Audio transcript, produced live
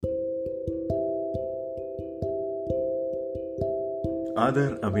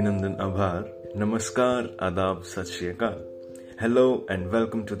आदर, अभिनंदन, आभार, namaskar, adab, sat shri akal. Hello and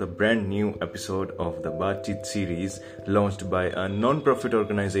welcome to the brand new episode of the Baatcheet series launched by a non-profit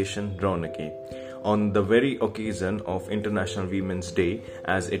organization, Raunake, on the very occasion of International Women's Day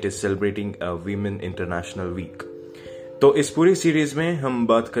as it is celebrating a Women International Week. तो इस पूरी series में हम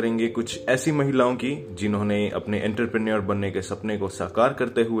बात करेंगे कुछ ऐसी महिलाओं की जिन्होंने अपने एंटरप्रेन्योर बनने के सपने को साकार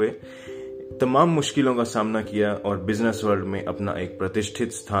करते हुए तमाम मुश्किलों का सामना किया और बिजनेस वर्ल्ड में अपना एक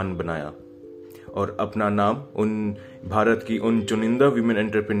प्रतिष्ठित स्थान बनाया और अपना नाम उन भारत की उन चुनिंदा विमेन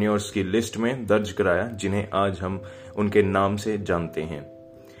एंटरप्रेन्योर्स की लिस्ट में दर्ज कराया जिन्हें आज हम उनके नाम से जानते हैं।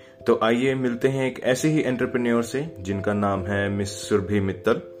 तो आइए मिलते हैं एक ऐसे ही एंटरप्रेन्योर से जिनका नाम है मिस सुरभि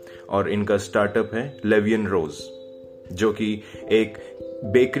मित्तल और इनका स्टार्टअप है लेवियन रोज, जो कि एक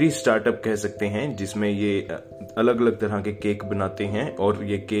बेकरी स्टार्टअप कह सकते हैं जिसमें ये अलग अलग तरह के केक बनाते हैं और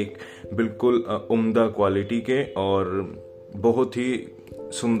ये केक बिल्कुल उम्दा क्वालिटी के और बहुत ही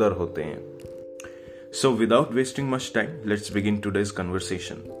सुंदर होते हैं। So without wasting much time, let's begin today's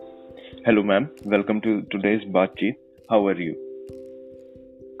conversation. Hello ma'am, welcome to today's बातचीत। How are you?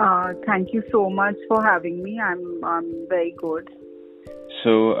 Thank you so much for having me. I'm very good.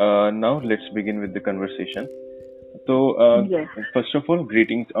 So now let's begin with the conversation. So, Yes. first of all,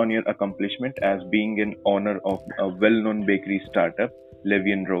 greetings on your accomplishment as being in honor of a well-known bakery startup,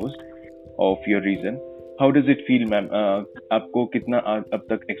 Levian Rose, of your region. How does it feel, ma'am? आपको कितना अब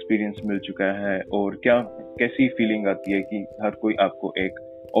तक experience मिल चुका है और कैसी feeling आती है कि हर कोई आपको एक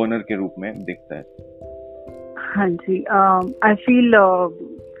ऑनर के रूप में देखता है? हाँ जी, I feel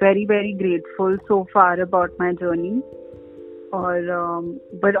very very grateful so far about my journey.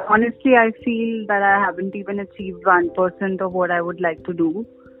 But honestly, I feel that I haven't even achieved 1% of what I would like to do.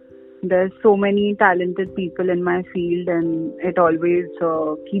 There's so many talented people in my field, and it always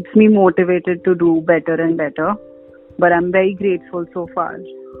keeps me motivated to do better and better. But I'm very grateful so far.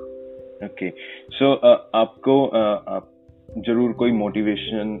 Okay, so आपको जरूर कोई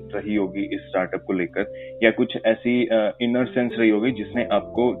motivation रही होगी इस startup को लेकर, या कुछ ऐसी इनर सेंस रही होगी जिसने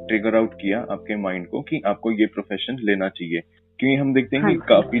आपको ट्रिगर आउट किया आपके माइंड को कि आपको ये प्रोफेशन लेना चाहिए। क्योंकि हम देखते हैं कि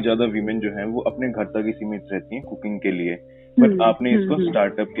काफी ज्यादा वीमेन जो हैं वो अपने घर तक ही सीमित रहती हैं कुकिंग के लिए, बट आपने इसको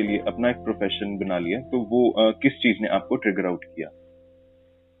स्टार्टअप के लिए अपना एक प्रोफेशन बना लिया, तो वो किस चीज ने आपको ट्रिगर आउट किया?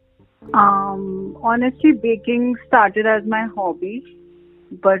 Honestly, baking started as my hobby,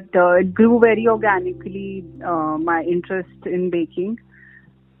 but it grew very organically, my interest in baking.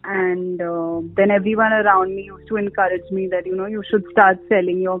 And then everyone around me used to encourage me that, you should start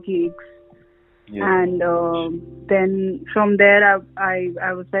selling your cakes. Yeah. And then from there, I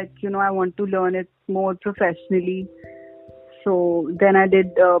was like, I want to learn it more professionally. So then I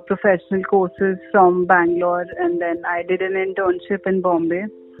did professional courses from Bangalore, and then I did an internship in Bombay.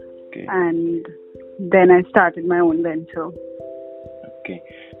 Okay. And then I started my own venture. Okay,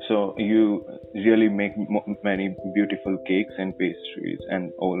 so you really make many beautiful cakes and pastries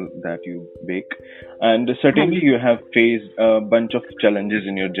and all that you bake, and certainly you have faced a bunch of challenges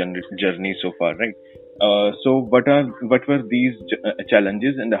in your journey so far, right? So what were these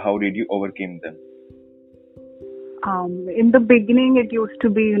challenges and how did you overcome them? In the beginning, it used to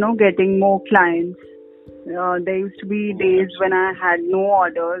be, getting more clients. There used to be days when I had no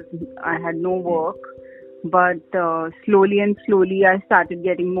orders, I had no work. But slowly and slowly, I started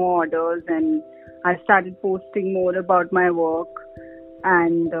getting more orders, and I started posting more about my work.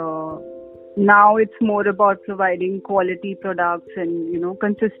 And now it's more about providing quality products and,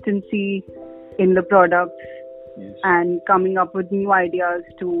 consistency in the products. Yes. And coming up with new ideas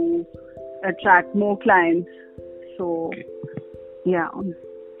to attract more clients. So, okay. Yeah.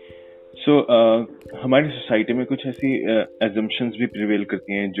 So, हमारी society में कुछ ऐसी assumptions भी prevail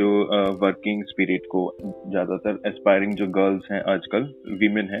करती हैं जो working spirit को, ज्यादातर एस्पायरिंग जो गर्ल्स हैं आजकल,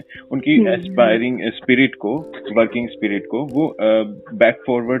 वीमेन हैं, उनकी एस्पायरिंग स्पिरिट को, वर्किंग स्पिरिट को वो बैक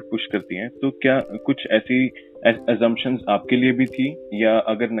फॉरवर्ड पुश करती हैं। तो क्या कुछ ऐसी assumptions आपके लिए भी थी, या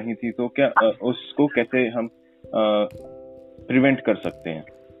अगर नहीं थी तो क्या उसको कैसे हम प्रिवेंट कर सकते हैं?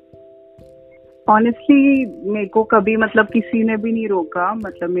 Honestly, मेरे को कभी किसी ने भी नहीं रोका।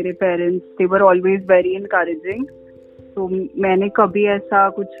 मेरे parents, they were always very encouraging. तो मैंने कभी ऐसा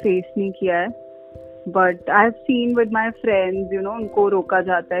कुछ फेस नहीं किया है। But I've seen with my friends, उनको रोका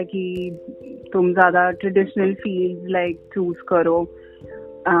जाता है कि तुम ज्यादा ट्रेडिशनल फील्ड चूज करो।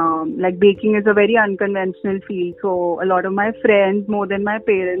 Baking is a very unconventional field, so a lot of my friends, more than my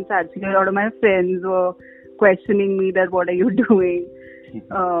parents actually, a lot of my friends were questioning me that what are you doing?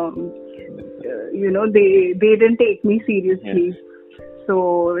 They didn't take me seriously. Yes. So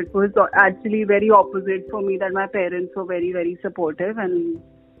it was actually very opposite for me, that my parents were very, very supportive, and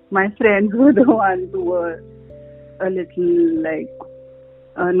my friends were the ones who were a little like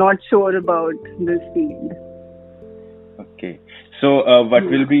not sure about this field. Okay. So, what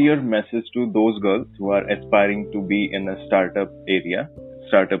will be your message to those girls who are aspiring to be in a startup area,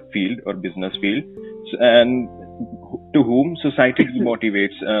 startup field or business field, and to whom society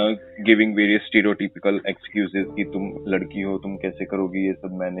demotivates, giving various stereotypical excuses कि तुम लड़की हो, तुम कैसे करोगी ये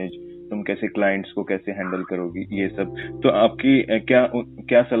सब manage, तुम कैसे क्लाइंट्स को कैसे हैंडल करोगी ये सब. तो आपकी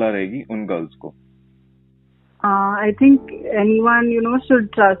क्या सलाह रहेगी उन गर्ल्स को? I think anyone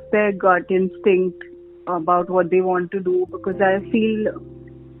should trust their gut instinct about what they want to do, because I feel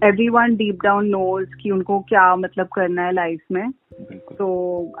everyone deep down knows कि उनको क्या मतलब करना है लाइफ में. So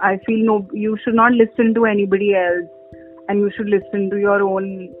I feel you should not listen to anybody else, and you should listen to your own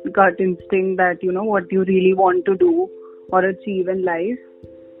gut instinct that what you really want to do or achieve in life,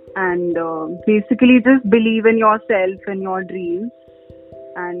 and basically just believe in yourself and your dreams,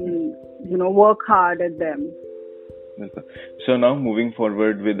 and work hard at them. So now moving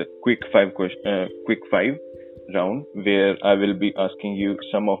forward with quick five round, where I will be asking you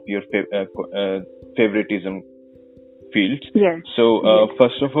some of your favoritism fields. Yes. So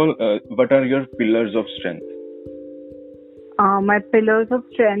first of all, what are your pillars of strength? My pillars of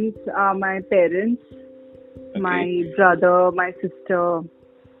strength are my parents, my brother, my sister.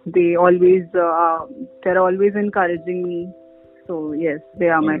 They're always encouraging me. So yes, they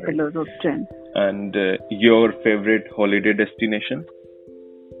are my pillars of strength. And your favorite holiday destination?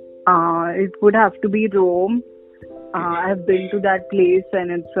 It would have to be Rome. I've been to that place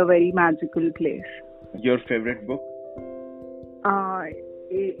and it's a very magical place. Your favorite book?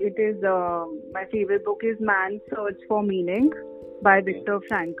 It is my favorite book is Man's Search for Meaning by Viktor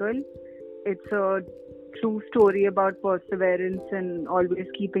Frankl. It's a true story about perseverance and always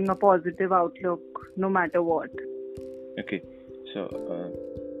keeping a positive outlook no matter what. Okay, so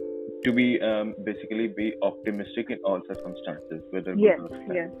to be basically be optimistic in all circumstances, whether yes, good or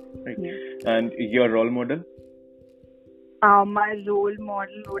bad. Yes, right? Yes. And your role model? My role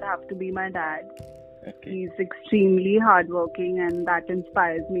model would have to be my dad. Okay. He's extremely hardworking and that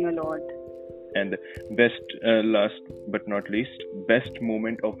inspires me a lot. And best, last but not least, best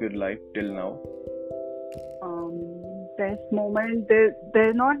moment of your life till now? Best moment,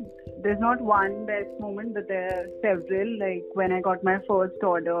 there's not one best moment, but there are several. Like when I got my first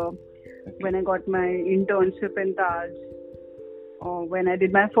order, when I got my internship in Taj, or when I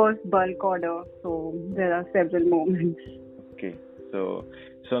did my first bulk order. So there are several moments. Okay, so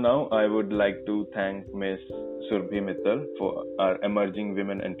now I would like to thank Ms. Surbhi Mittal for our emerging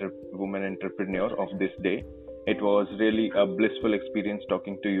woman entrepreneur of this day. It was really a blissful experience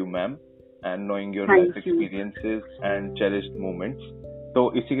talking to you, ma'am, and knowing your life experiences and cherished moments. तो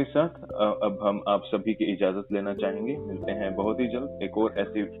इसी के साथ अब हम आप सभी की इजाजत लेना चाहेंगे. मिलते हैं बहुत ही जल्द एक और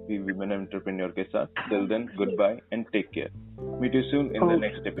ऐसे women entrepreneur के साथ. Till then, goodbye and take care. Meet you soon in the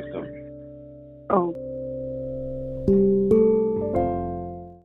next episode. Oh.